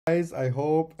Guys, I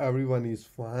hope everyone is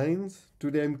fine.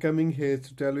 Today I'm coming here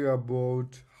to tell you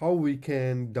about how we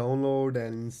can download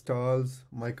and install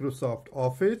Microsoft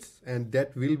Office, and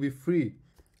that will be free.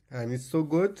 And it's so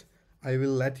good. I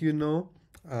will let you know.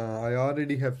 I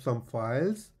already have some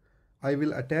files. I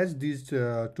will attach these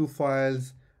two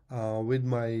files with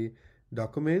my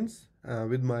documents,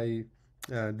 with my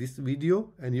this video,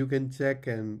 and you can check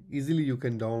and easily you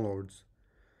can download.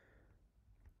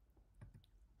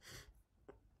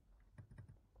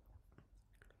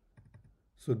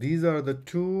 So these are the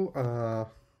two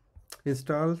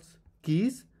installs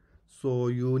keys. So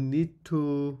you need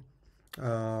to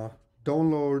uh,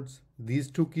 download these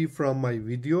two keys from my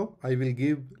video. I will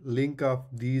give link of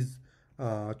these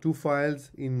two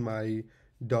files in my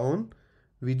down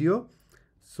video.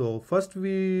 So first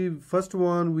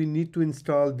one we need to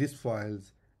install these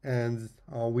files, and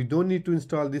we don't need to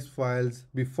install these files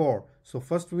before. So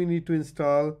first we need to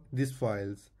install these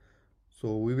files.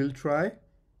 So we will try.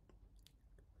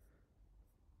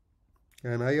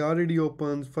 And I already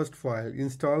opened first file,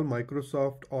 install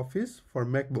Microsoft Office for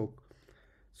MacBook.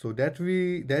 So that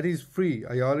is free.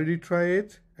 I already tried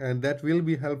it, and that will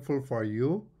be helpful for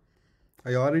you.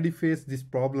 I already faced these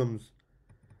problems.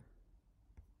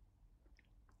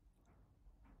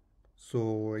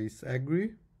 So it's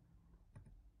agree,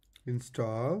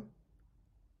 install.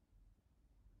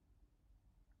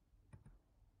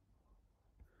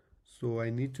 So I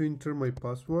need to enter my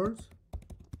passwords.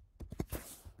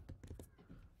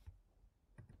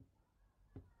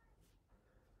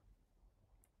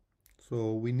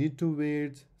 So we need to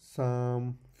wait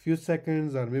some few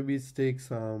seconds, or maybe it takes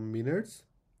some minutes.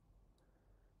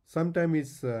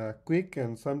 Sometimes it's quick,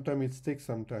 and sometimes it takes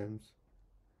sometimes.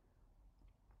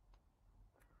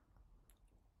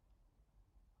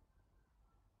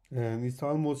 And it's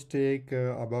almost take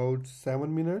about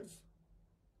 7 minutes.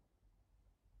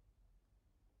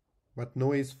 But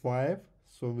no is 5,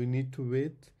 so we need to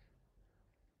wait.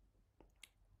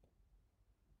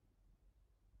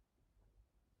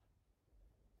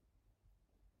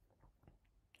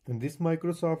 And this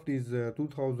Microsoft is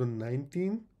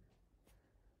 2019.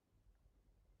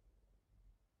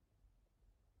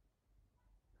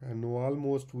 And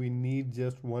almost we need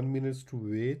just 1 minute to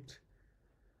wait.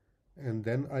 And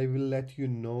then I will let you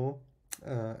know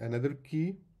another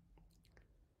key.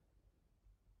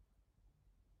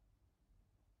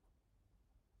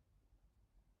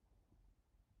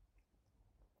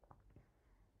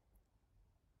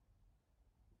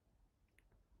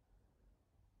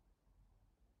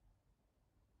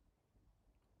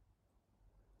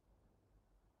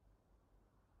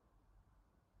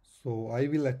 So I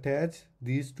will attach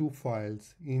these two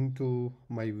files into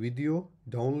my video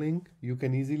downlink. You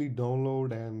can easily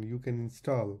download and you can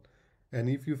install. And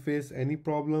if you face any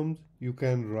problems, you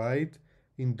can write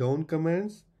in down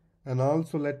comments, and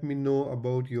also let me know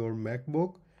about your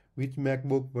MacBook, which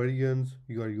MacBook versions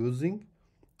you are using,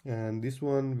 and this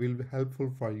one will be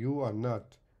helpful for you or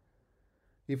not.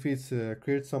 If it's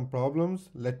creates some problems,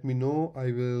 let me know.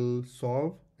 I will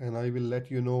solve, and I will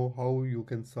let you know how you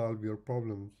can solve your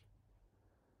problems.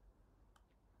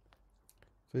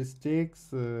 So it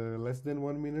takes less than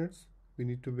 1 minute. We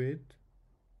need to wait.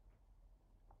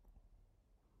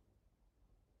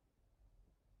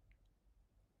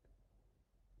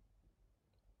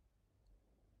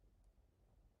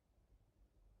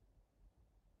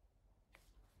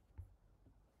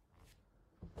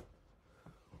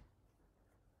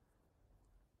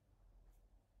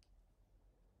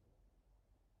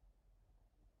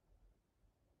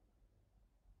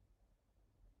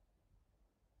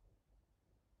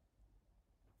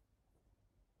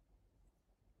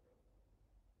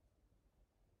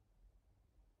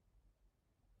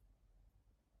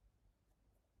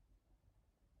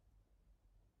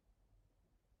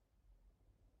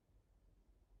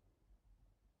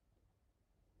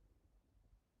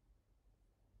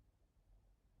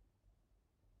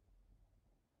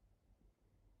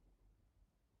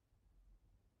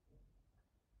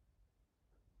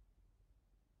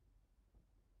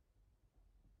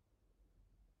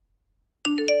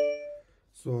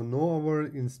 So now our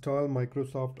install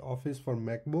Microsoft Office for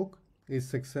MacBook is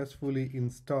successfully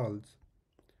installed.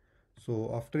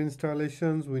 So after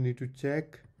installations, we need to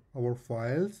check our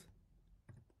files.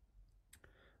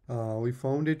 We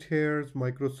found it here,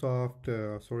 Microsoft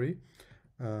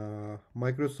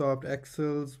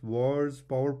Excels, Words,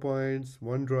 PowerPoints,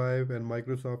 OneDrive, and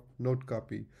Microsoft Note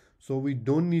Copy. So we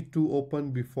don't need to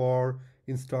open before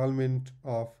installment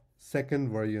of second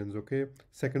versions, okay,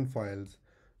 second files.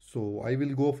 So I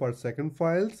will go for second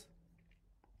files.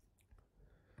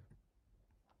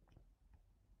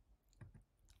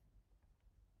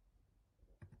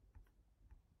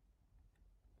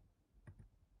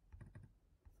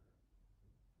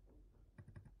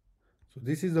 So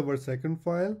this is our second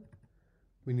file.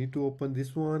 We need to open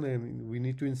this one and we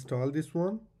need to install this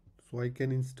one. So I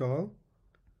can install,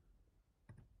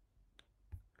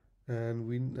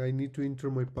 and I need to enter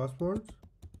my passwords.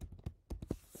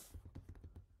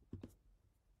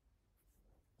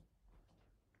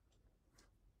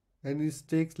 And it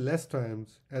takes less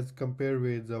times as compared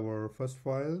with our first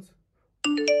files.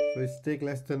 So it takes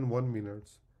less than 1 minute.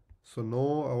 So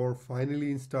now our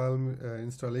finally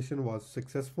installation was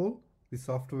successful. The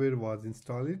software was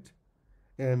installed,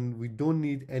 and we don't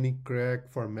need any crack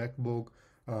for MacBook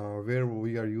where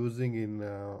we are using in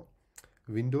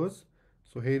Windows.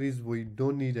 So here is we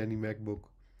don't need any MacBook.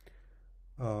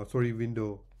 Sorry,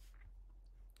 window.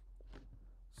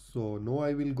 So now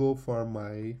I will go for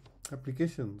my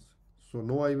applications. So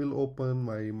now I will open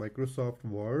my Microsoft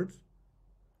Word.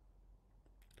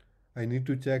 I need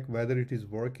to check whether it is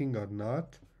working or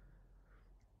not.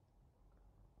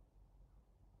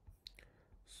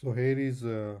 So here is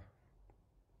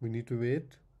we need to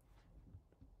wait.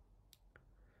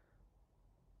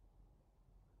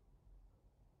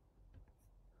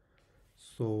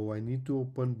 So I need to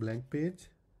open blank page.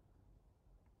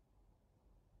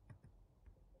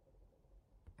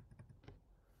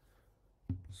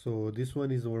 So this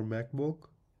one is our MacBook,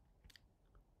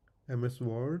 MS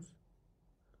Word.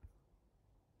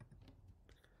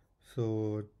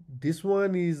 So this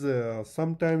one is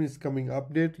sometimes coming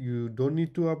update. You don't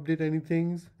need to update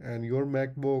anything, and your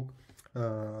MacBook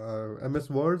MS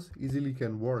Word easily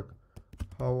can work.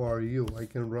 How are you? I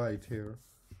can write here.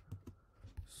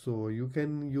 So you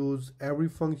can use every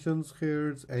functions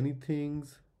here, anything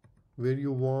where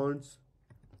you want.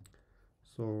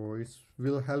 So it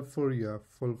will helpful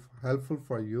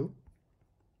for you.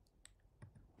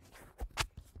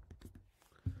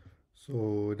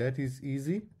 So that is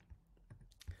easy.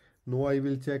 Now I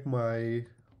will check my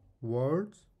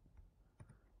words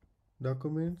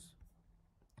documents.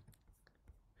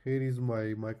 Here is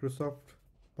my Microsoft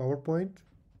PowerPoint.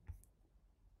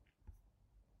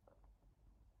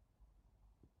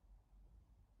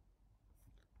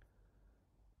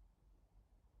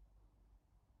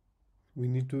 We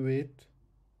need to wait.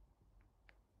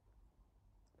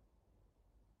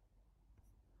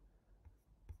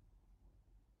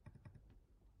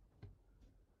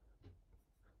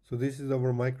 So this is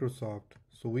our Microsoft.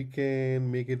 So we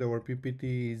can make it our PPT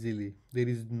easily. There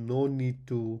is no need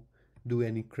to do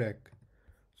any crack.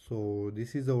 So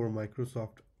this is our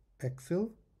Microsoft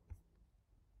Excel.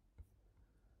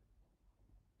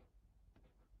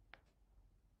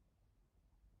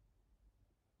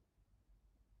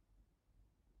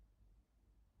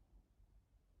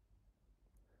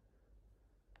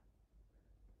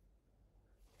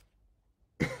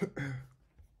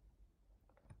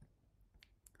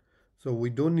 So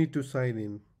we don't need to sign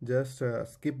in. Just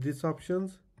skip these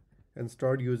options and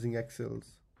start using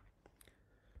Excels.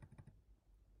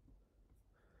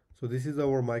 So this is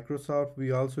our Microsoft.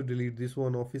 We also delete this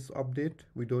one, Office update.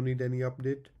 We don't need any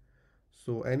update.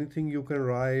 So anything you can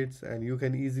write and you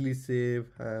can easily save,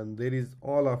 and there is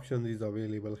all options is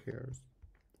available here.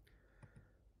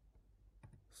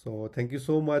 So thank you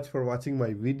so much for watching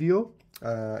my video.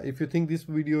 If you think this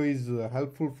video is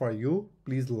helpful for you,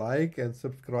 please like and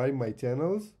subscribe my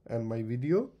channels and my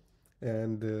video.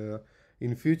 And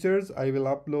in futures, I will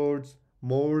upload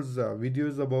more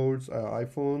videos about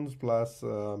iPhones plus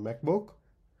MacBook.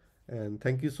 And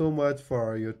thank you so much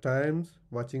for your time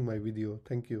watching my video.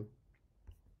 Thank you.